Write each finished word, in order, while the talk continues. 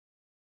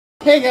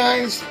Hey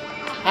guys,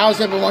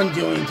 how's everyone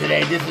doing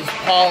today? This is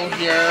Paul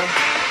here,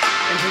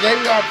 and today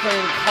we are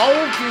playing Call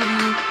of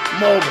Duty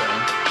Mobile.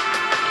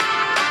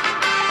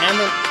 I've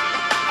been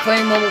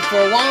playing mobile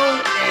for a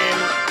while, and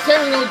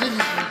sadly, this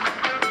is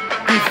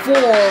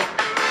before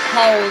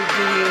Call of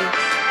Duty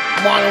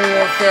Modern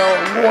Warfare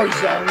or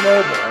Warzone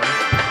Mobile.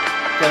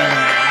 But I'm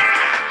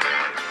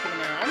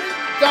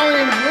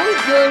doing really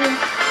good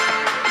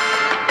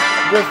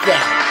with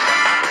that.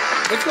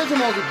 Let's go to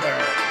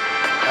multiplayer.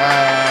 I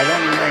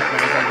don't even like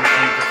match, I just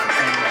think it's the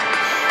same match.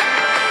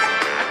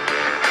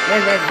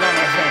 One match is not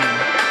my thing.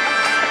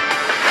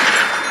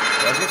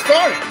 Let's get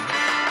started.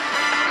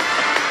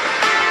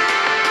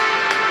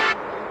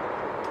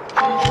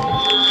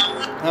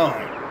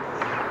 Alright.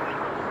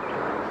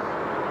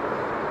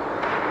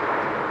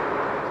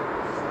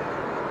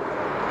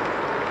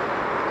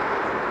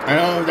 I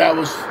know that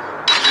was...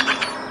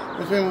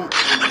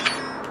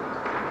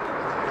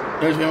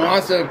 There's been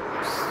lots of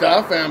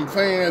stuff, and I'm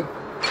playing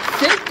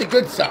take the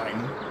good side.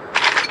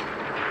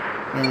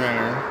 No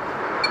matter.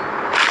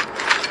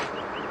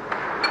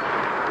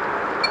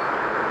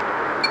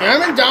 And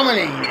I've been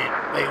dominating it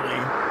lately.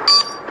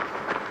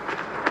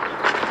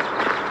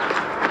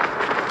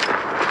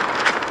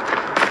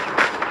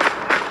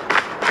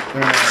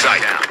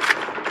 Side down.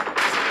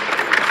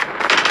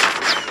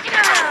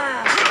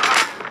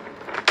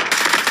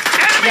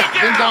 Yeah,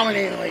 I've been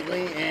dominating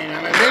lately,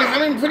 and I've been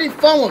having pretty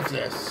fun with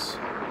this.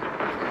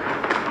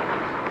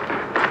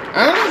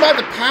 I don't know about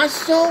the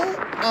pass though,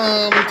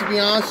 to be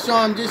honest, so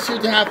I'm just here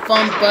to have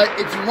fun, but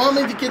if you want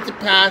me to get the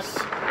pass,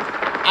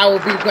 I will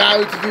be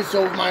glad to do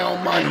so with my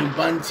own money,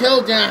 but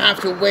until then I have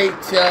to wait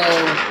till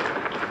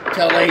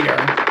later.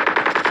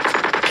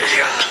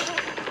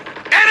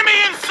 Enemy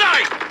in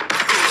sight!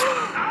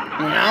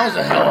 Well, that was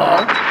a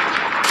hello.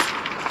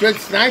 Good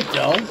snipe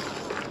though.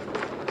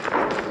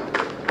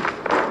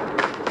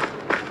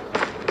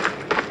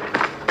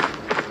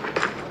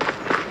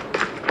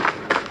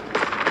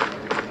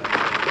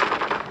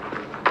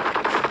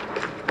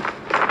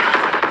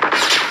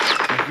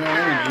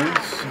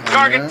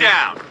 Target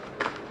down.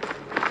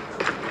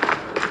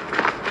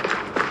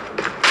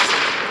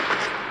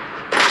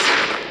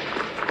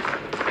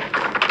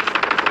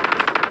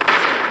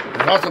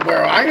 There's also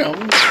rare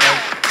items.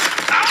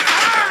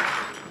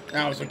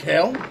 That was a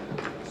kill. And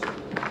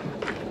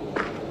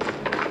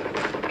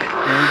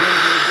we're doing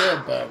pretty good,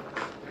 but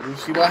we'll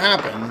see what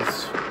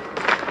happens.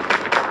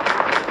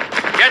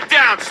 Get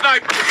down,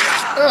 sniper.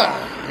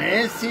 Ugh, I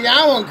didn't see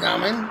that one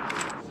coming.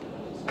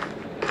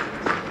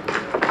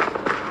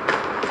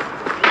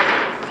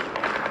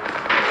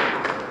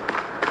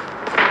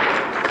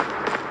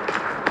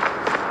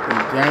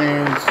 That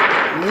is,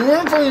 you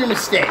learn from your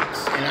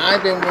mistakes, and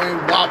I've been wearing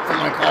WAP for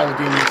my Call of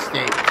Duty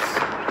mistakes.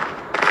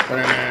 But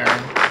it matter.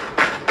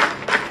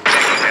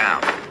 Take it down.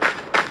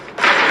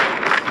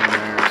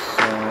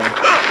 So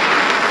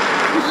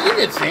this is a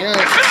good thing.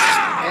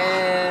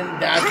 And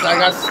that's I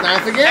got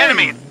sniped again.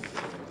 Enemy.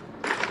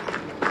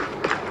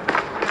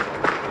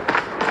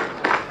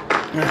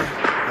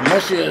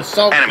 Unless you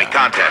assault. Enemy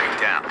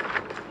contact down.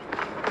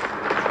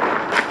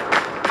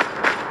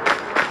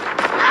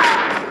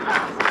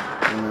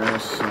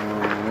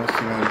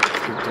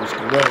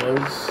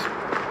 Gorillas.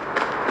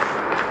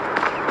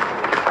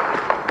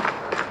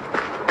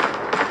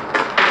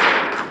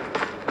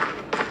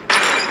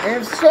 And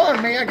if so,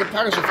 maybe I could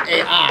practice with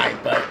AI,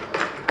 but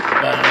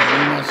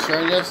I'm not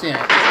sure just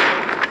yet.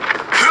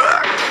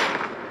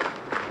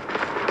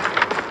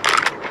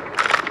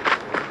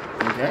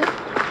 Okay.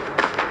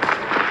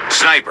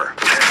 Sniper.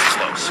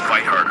 Close.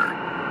 Fight harder.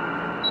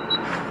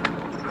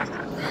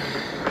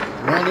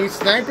 Well, these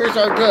snipers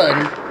are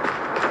good.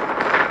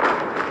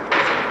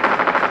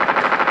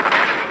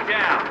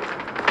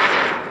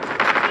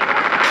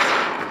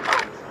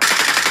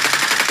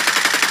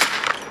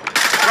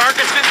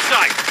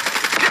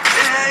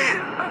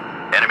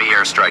 Enemy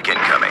airstrike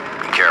incoming.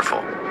 Be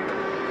careful.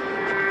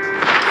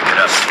 Get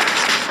up.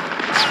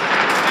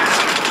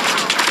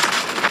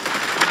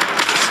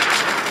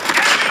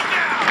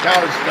 That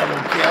was a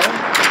double kill.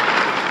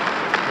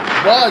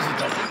 It was a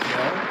double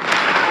kill.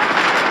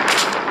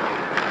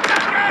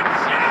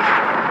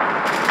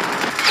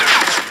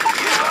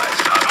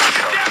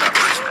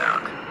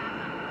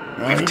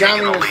 Well, he got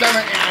me with 7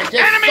 and I just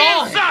Enemy saw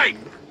in him. sight!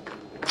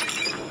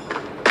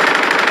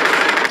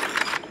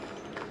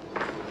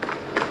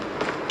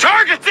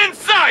 Target's in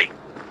sight!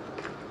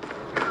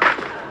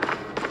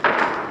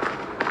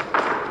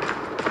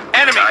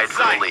 Enemy in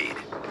sight! Lead.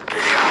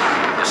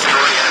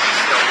 Destroy enemy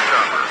stealth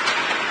chopper.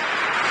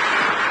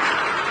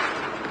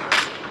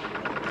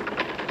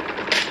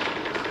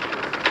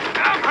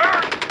 I'm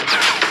hurt!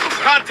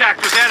 Contact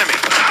with enemy.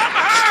 I'm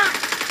hurt!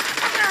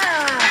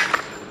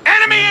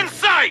 Enemy in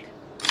sight!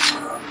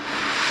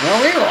 Well,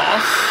 we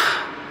lost.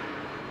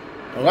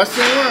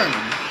 Lesson learned.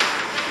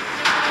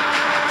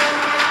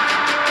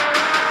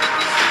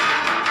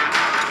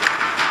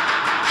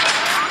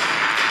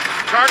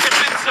 Target's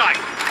in sight.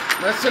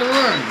 Lesson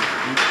learned.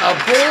 A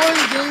boy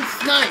didn't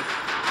snipe.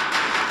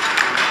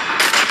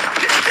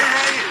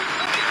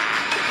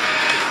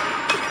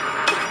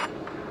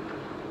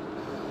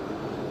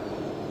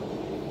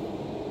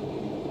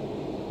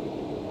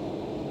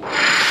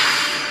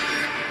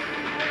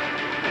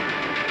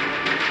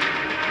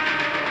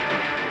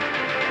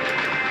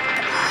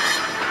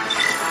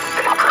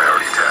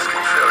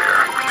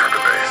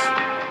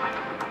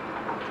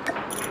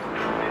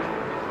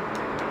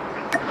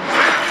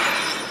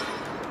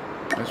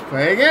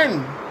 play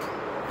again.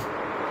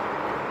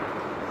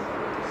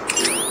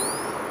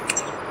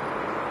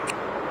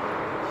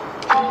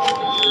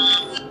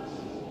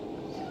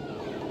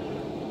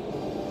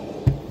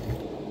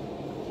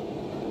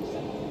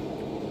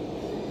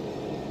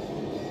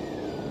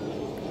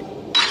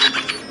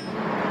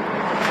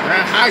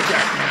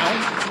 Hijack now.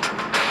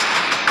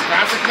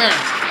 Classic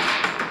match.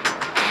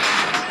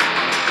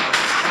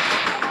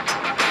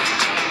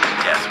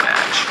 Death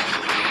match.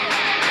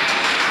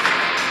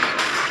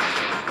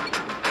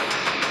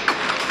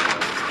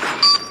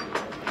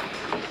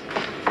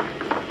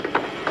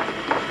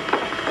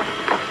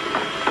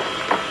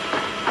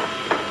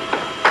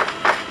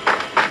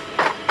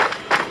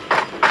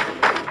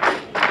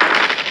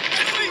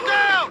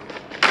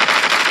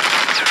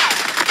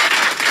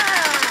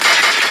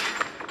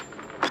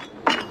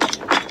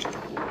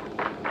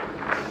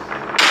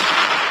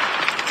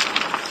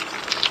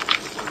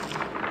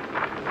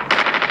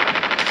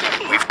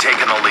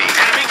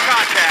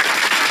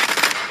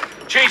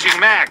 Changing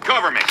mag,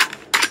 cover me.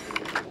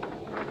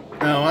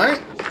 Alright.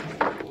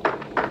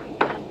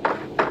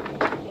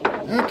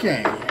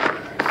 Okay. I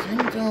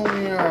think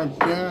we are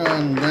good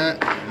on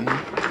that end.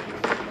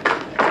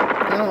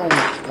 Oh,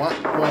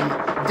 what?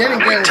 Well, then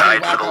again, We're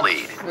tied for the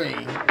lead.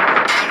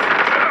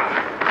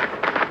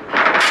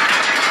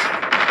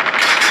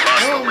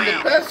 Lost the lead.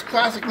 The best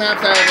classic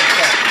maps I ever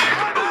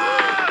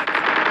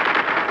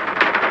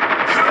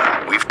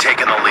played. We've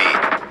taken the lead.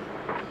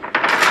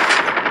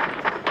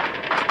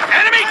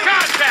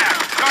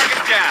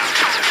 Target down.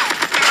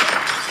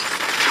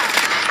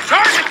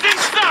 Target's in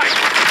sight.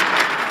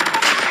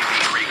 UAV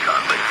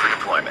recon ready for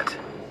deployment.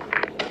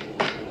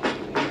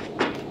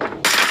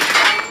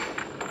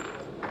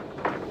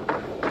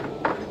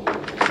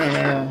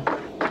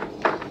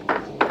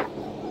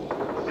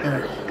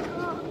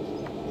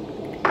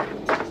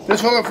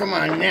 This photo from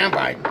my nap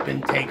I've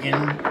been taking.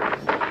 Contact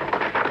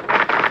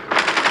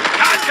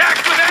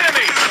with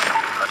enemy.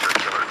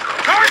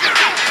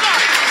 Target's in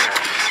sight.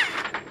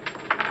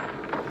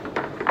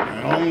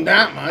 I own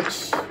that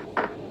much.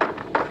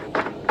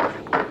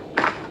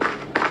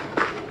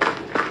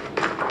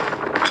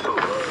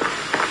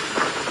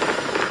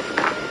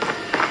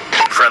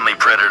 Friendly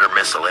Predator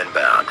missile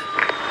inbound.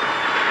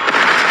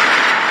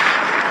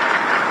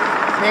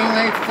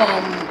 Mainly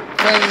from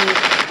playing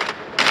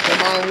the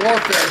Modern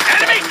Warfare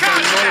Enemy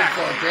stuff.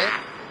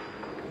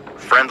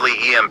 Friendly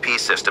EMP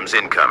systems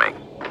incoming.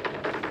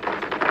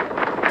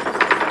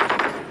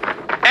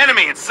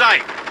 Enemy in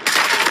sight.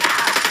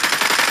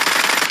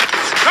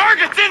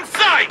 Target's in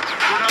sight.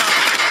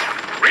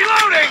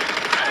 Reloading.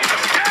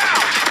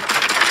 Down.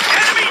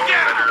 Enemy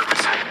down. Predator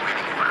missile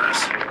waiting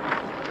orders.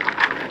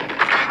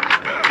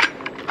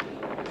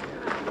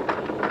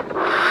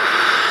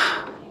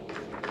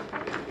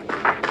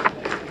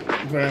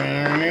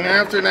 And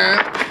after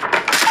that,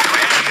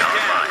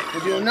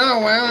 we'll do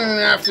another round, and then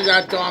after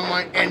that, though, I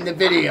might end the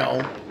video.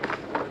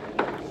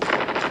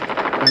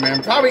 And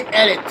then probably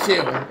edit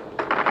too.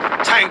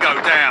 Tango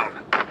down.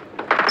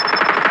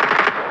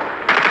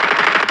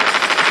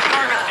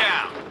 Target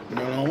down.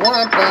 Don't know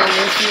what, but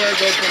we'll see where it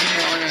goes from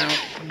here on out.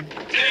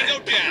 Tango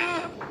down.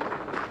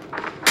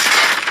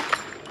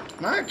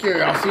 My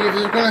curiosity if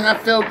it's going to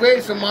have failed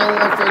grades from Modern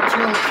Warfare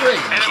 2 and 3.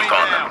 Enemy Keep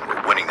on down. them.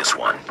 We're winning this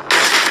one.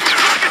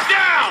 Target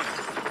down.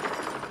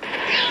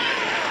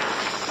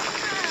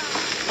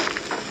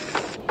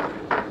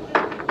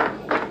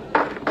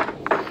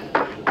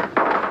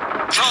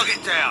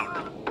 Target down.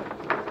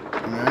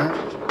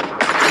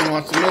 He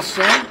wants to miss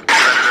some.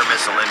 Predator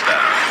missile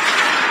inbound.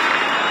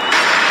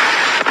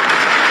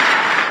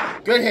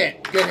 Good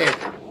hit, good hit.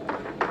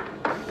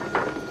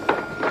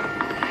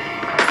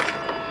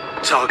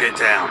 Target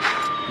down.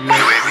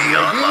 UAV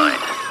online.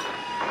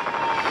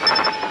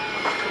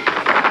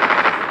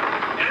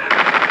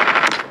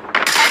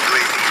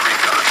 UAV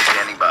recon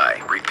standing by.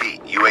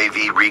 Repeat,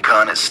 UAV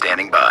recon is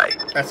standing by.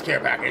 That's care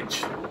package.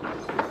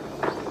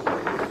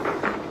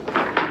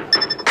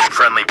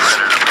 Friendly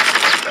Predator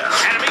missile inbound.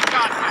 Enemy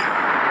contact.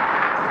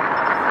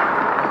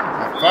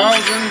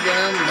 1,000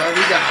 gun, but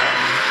we got him.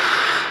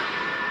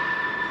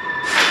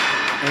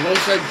 And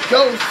looks like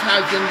Ghost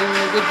has been doing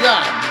a good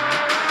job.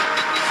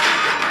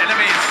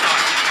 Enemy in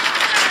sight.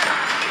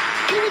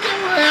 Look at that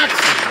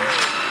reaction.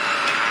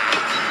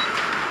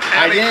 I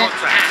Enemy didn't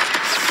contact.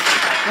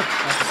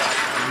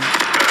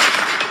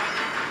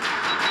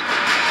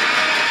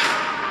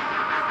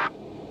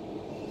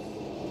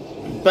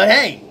 But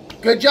hey,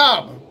 good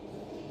job.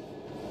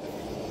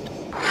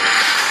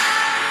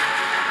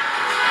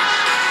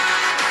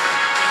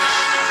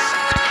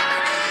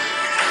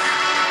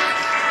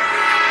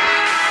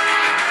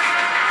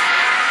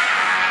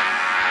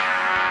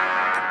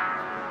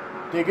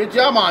 Did a good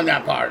job on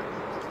that part.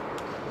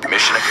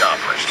 Mission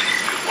accomplished.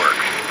 Good work.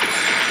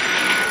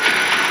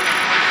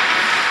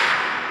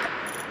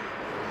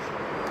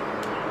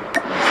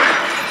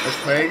 Let's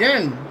play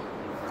again.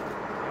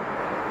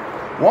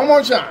 One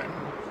more time.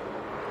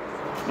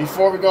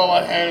 Before we go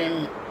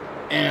ahead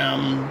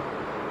and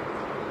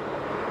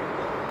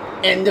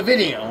end the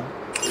video.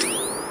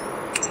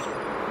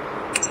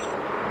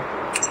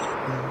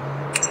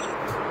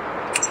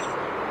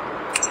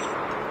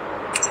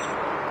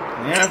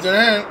 after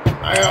that,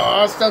 I got a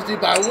lot of stuff to do,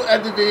 but I will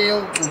edit the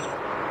video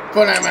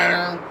for that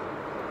matter.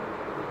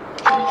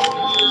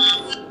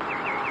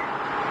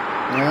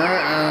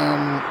 Alright,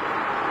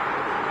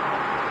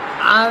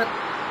 I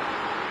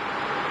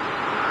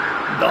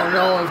don't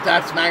know if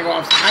that's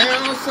Magarov's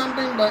hideout or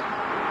something, but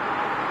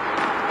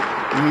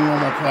we need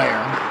one more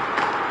player.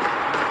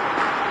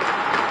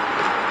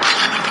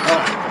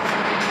 Oh,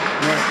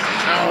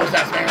 I don't know if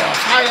that's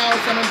Magarov's hideout or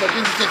something, but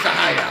this is just a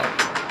hideout.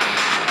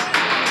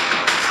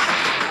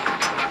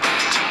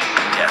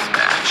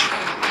 Deathmatch.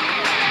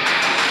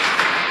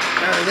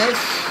 Now this,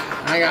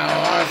 I got a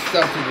lot of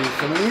stuff to do,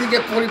 so we need to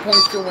get 40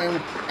 points to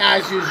win,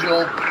 as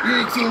usual.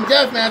 Usually Team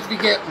Deathmatch, we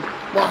get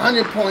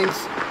 100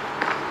 points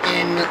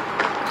in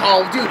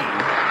Call of Duty.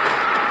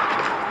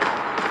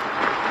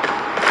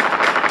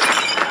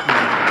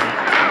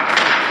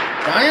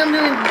 But I am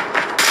doing...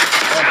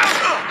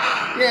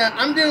 yeah,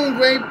 I'm doing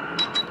great.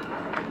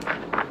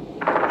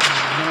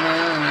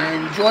 And I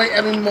enjoy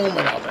every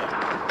moment of it.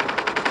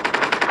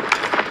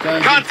 So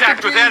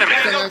Contact with enemy.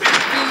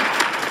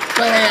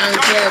 But hey, I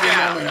enjoy every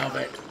moment of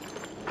it.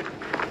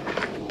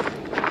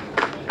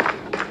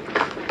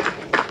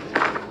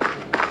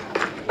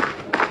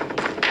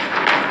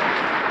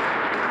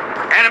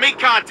 Enemy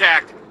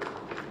contact.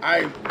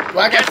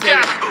 Like I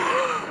said,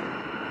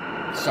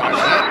 sorry,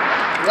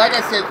 like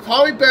I said,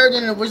 probably better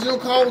than the original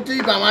Call of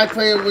Duty, but I might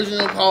play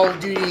original Call of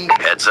Duty.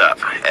 Heads up.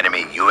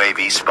 Enemy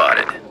UAV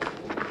spotted.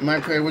 I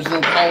might play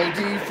original Call of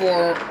Duty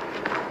for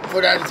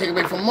that to take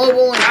away from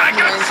mobile. And I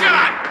got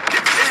shot.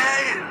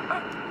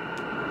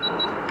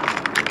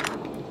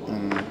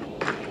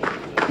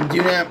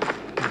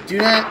 Do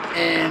that,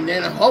 and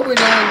then hopefully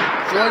they'll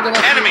enjoy the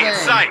rest Enemy of the in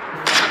game. sight.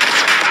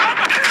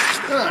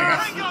 Oh,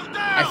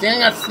 I think I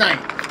got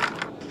sniped.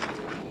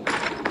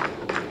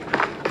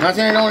 Not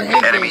saying I don't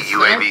hate Enemy being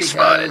UAV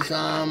sniped because,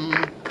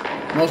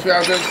 spotted. most people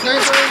are good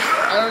snipers,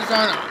 others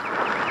are not.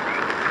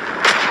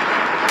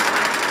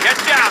 Get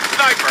down,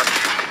 sniper.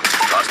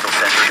 Hostile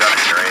sentry gun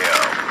in your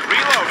AO.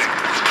 Reloading.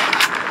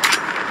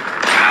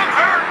 I'm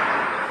hurt.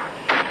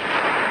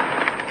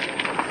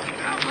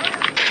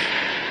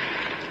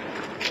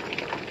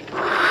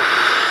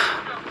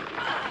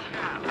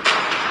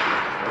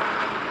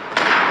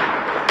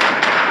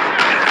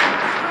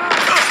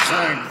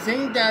 I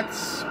think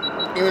that's,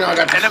 even though I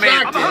got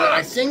distracted,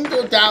 I think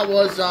that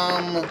was,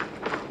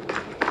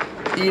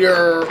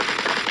 either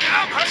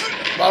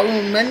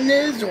Raul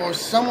Mendez or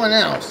someone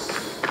else,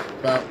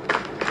 but...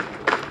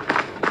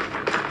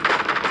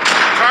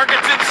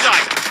 Target's in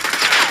sight.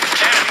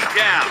 Enemy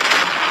down.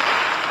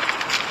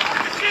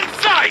 In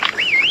sight.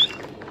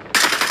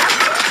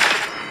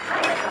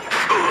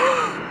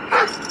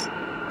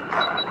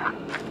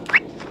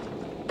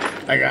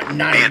 I got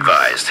 9. Be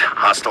advised.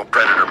 Hostile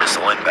Predator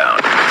missile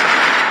inbound. Be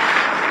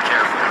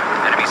careful.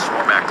 Enemy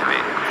swarm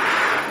activated.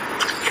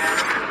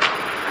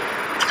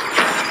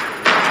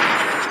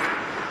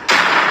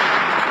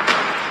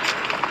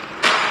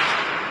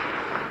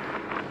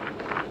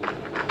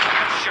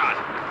 Shot.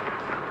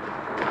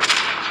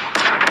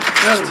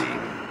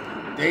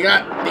 They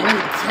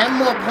need 10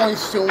 more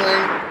points to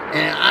win,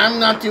 and I'm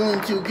not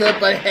doing too good,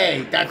 but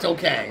hey, that's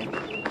okay.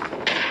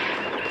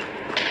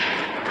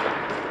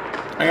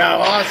 I got a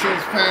lot of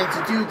things planned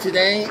to do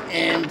today,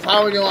 and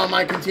probably I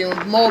might continue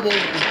with mobile.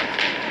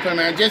 But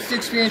man, just to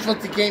experience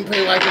what the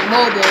gameplay like in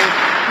mobile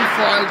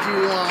before I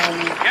do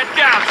Get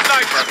down,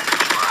 sniper.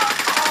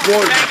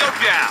 Warzone. Tango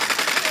down.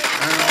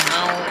 I don't know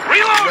how.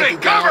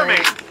 Reloading, cover me.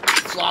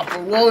 Slot for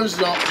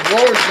Warzone,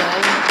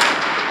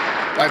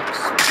 like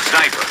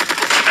Sniper.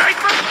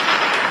 Sniper.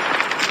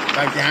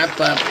 like that,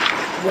 but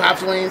we'll have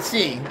to wait and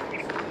see.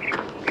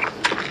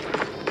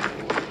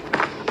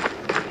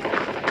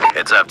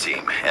 Heads up,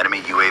 team.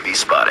 Enemy UAV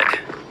spotted.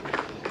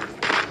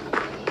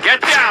 Get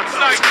down,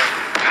 sniper.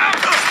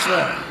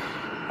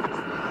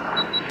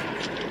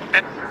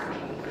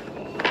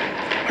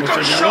 Which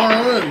I don't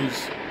want to lose.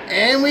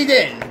 And we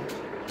did.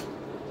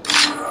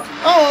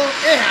 Oh,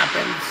 it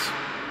happens.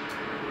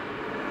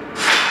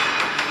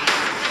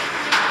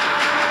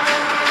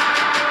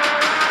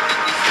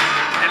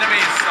 Enemy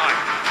in sight.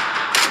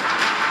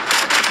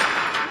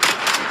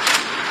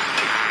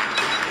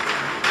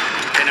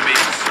 Enemy in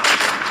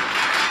sight.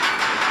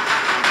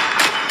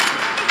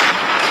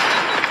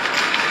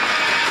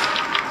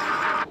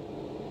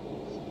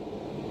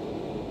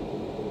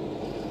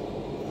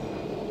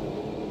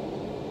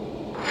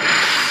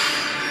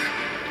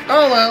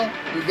 Oh well,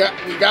 we got.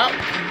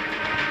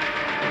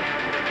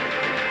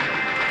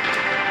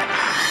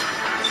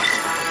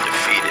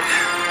 Defeated.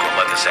 Won't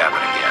let this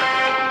happen again.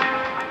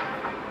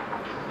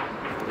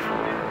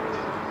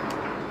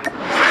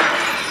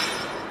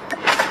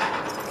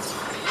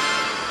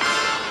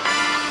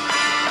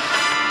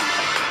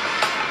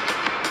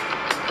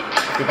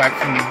 Go back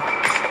to me.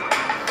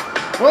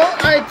 Well,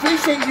 I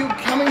appreciate you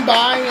coming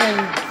by and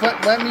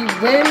let me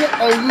win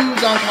or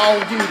lose on Call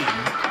of Duty.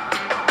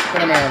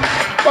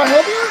 But I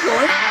hope you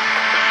enjoyed.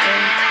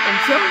 And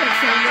until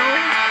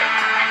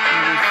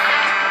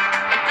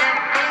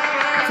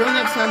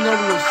next time, though,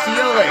 we will see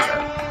you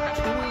later.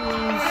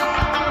 Cheers.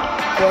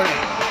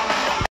 corner.